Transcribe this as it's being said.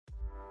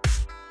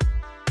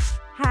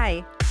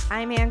Hi,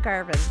 I'm Ann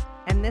Garvin,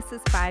 and this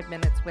is 5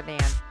 Minutes with Ann,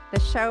 the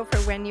show for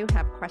when you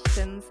have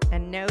questions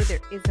and know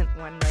there isn't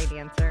one right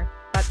answer,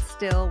 but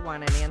still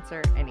want an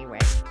answer anyway.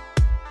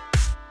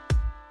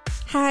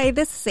 Hi,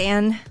 this is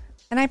Ann,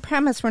 and I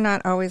promise we're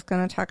not always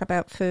going to talk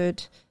about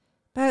food,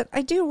 but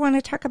I do want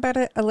to talk about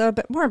it a little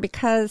bit more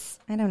because,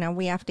 I don't know,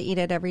 we have to eat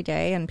it every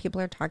day, and people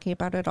are talking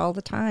about it all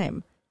the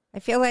time. I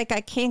feel like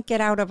I can't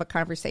get out of a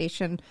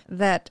conversation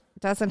that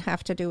doesn't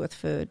have to do with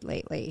food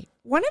lately.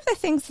 One of the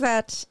things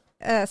that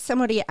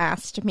somebody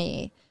asked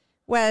me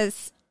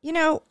was,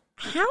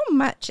 how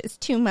much is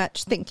too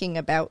much thinking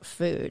about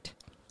food?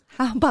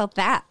 How about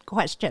that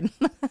question?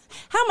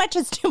 How much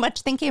is too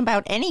much thinking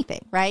about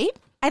anything, right?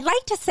 I'd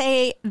like to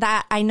say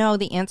that I know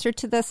the answer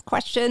to this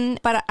question,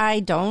 but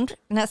I don't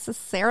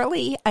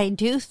necessarily. I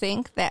do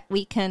think that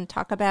we can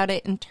talk about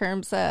it in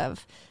terms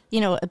of,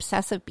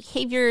 obsessive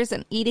behaviors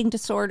and eating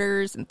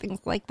disorders and things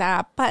like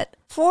that. But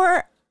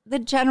for the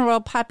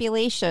general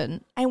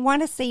population, I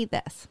want to say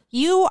this.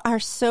 You are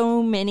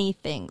so many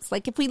things.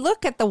 Like if we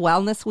look at the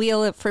wellness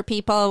wheel for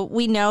people,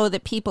 we know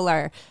that people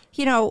are,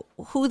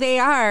 who they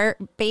are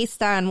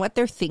based on what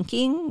they're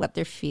thinking, what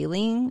they're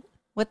feeling,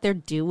 what they're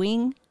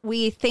doing.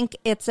 We think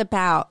it's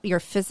about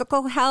your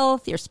physical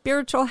health, your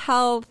spiritual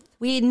health.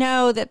 We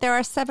know that there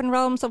are 7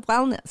 realms of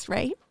wellness,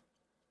 right?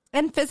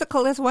 And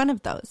physical is one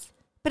of those.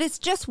 But it's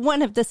just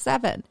one of the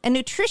 7. And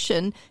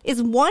nutrition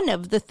is one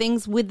of the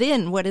things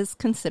within what is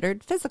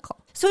considered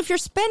physical. So if you're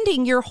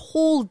spending your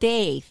whole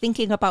day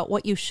thinking about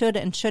what you should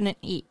and shouldn't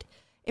eat,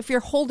 if you're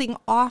holding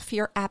off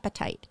your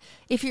appetite,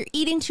 if you're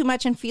eating too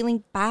much and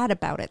feeling bad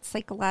about it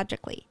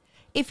psychologically,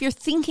 if you're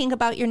thinking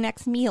about your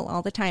next meal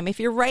all the time, if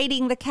you're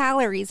writing the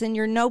calories in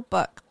your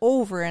notebook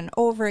over and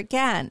over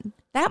again,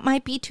 that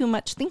might be too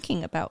much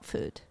thinking about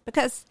food.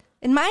 Because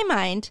in my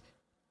mind,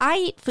 I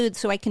eat food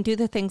so I can do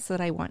the things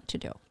that I want to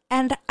do.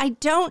 And I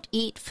don't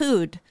eat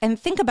food and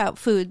think about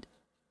food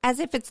as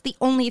if it's the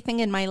only thing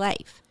in my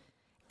life.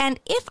 And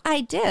if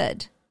I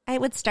did, I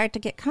would start to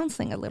get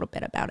counseling a little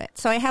bit about it.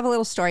 So I have a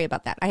little story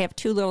about that. I have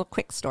 2 little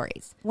quick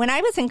stories. When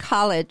I was in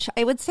college,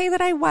 I would say that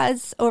I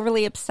was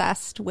overly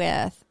obsessed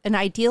with an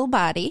ideal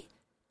body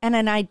and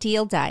an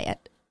ideal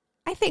diet.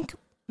 I think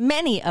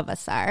many of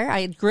us are.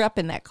 I grew up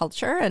in that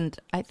culture, and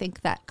I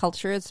think that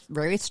culture is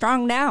very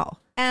strong now.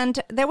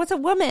 And there was a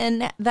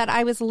woman that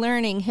I was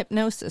learning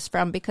hypnosis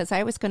from because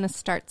I was going to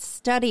start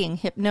studying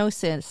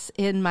hypnosis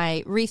in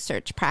my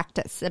research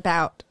practice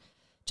about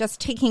just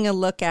taking a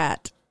look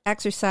at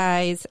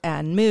exercise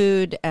and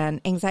mood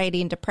and anxiety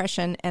and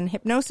depression. And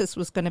hypnosis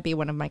was going to be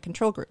one of my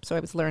control groups. So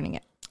I was learning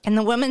it. And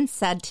the woman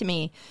said to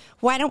me,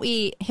 why don't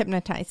we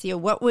hypnotize you?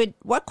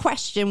 What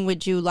question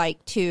would you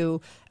like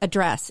to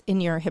address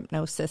in your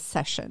hypnosis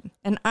session?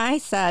 And I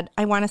said,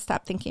 I want to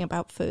stop thinking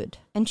about food.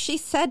 And she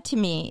said to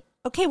me,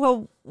 okay,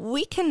 well,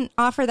 we can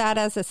offer that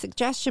as a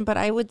suggestion, but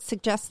I would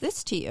suggest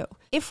this to you.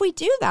 If we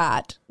do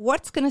that,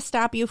 what's going to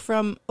stop you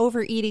from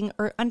overeating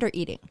or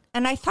undereating?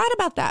 And I thought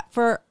about that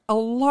for a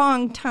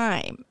long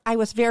time. I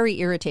was very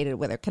irritated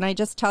with her. Can I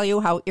just tell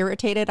you how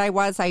irritated I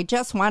was? I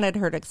just wanted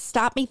her to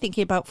stop me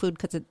thinking about food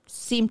because it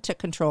seemed to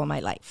control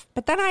my life.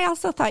 But then I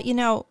also thought,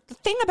 the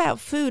thing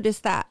about food is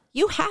that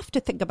you have to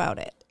think about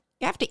it.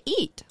 You have to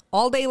eat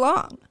all day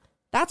long.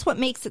 That's what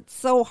makes it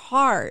so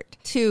hard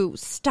to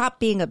stop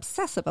being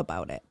obsessive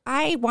about it.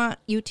 I want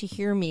you to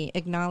hear me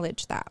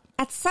acknowledge that.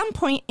 At some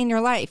point in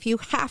your life, you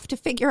have to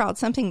figure out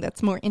something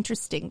that's more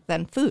interesting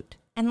than food.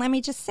 And let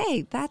me just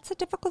say, that's a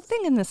difficult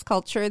thing in this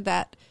culture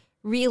that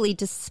really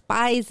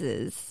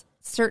despises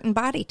certain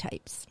body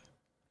types.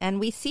 And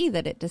we see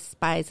that it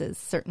despises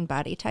certain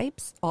body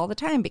types all the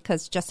time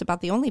because just about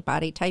the only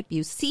body type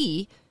you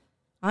see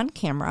on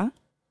camera,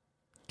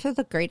 to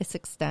the greatest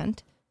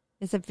extent,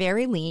 is a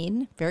very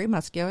lean, very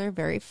muscular,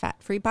 very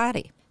fat-free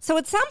body. So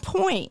at some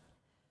point,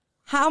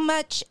 how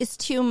much is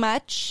too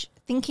much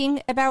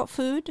thinking about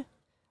food?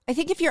 I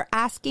think if you're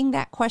asking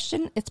that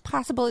question, it's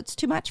possible it's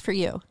too much for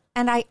you.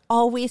 And I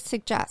always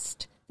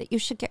suggest that you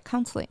should get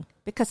counseling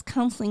because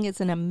counseling is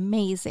an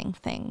amazing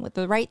thing. With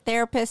the right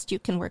therapist, you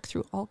can work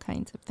through all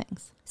kinds of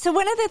things. So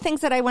one of the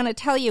things that I want to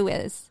tell you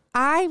is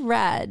I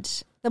read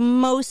the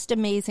most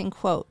amazing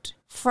quote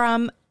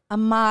from a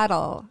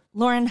model,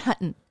 Lauren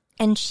Hutton.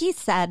 And she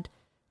said,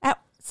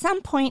 at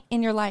some point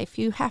in your life,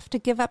 you have to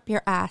give up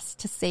your ass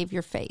to save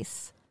your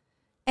face.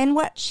 And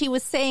what she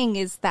was saying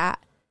is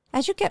that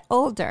as you get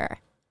older,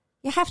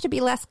 you have to be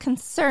less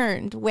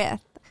concerned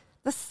with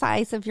the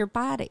size of your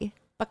body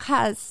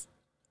because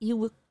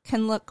you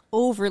can look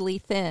overly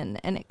thin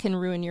and it can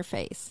ruin your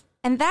face.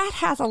 And that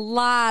has a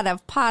lot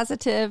of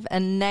positive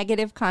and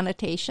negative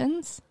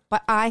connotations,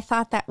 but I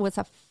thought that was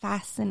a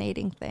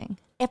fascinating thing.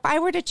 If I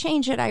were to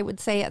change it, I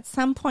would say at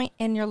some point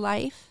in your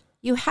life,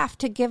 you have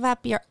to give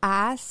up your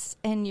ass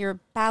and your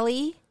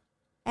belly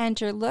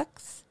and your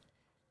looks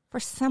for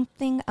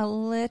something a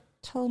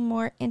little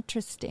more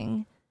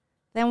interesting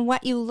than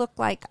what you look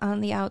like on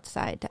the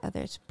outside to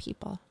other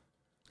people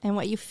and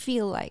what you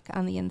feel like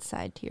on the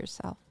inside to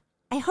yourself.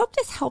 I hope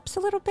this helps a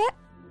little bit,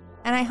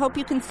 and I hope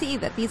you can see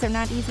that these are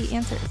not easy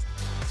answers.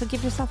 So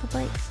give yourself a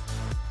break.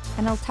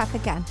 and I'll talk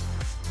again.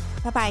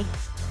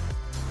 Bye-bye.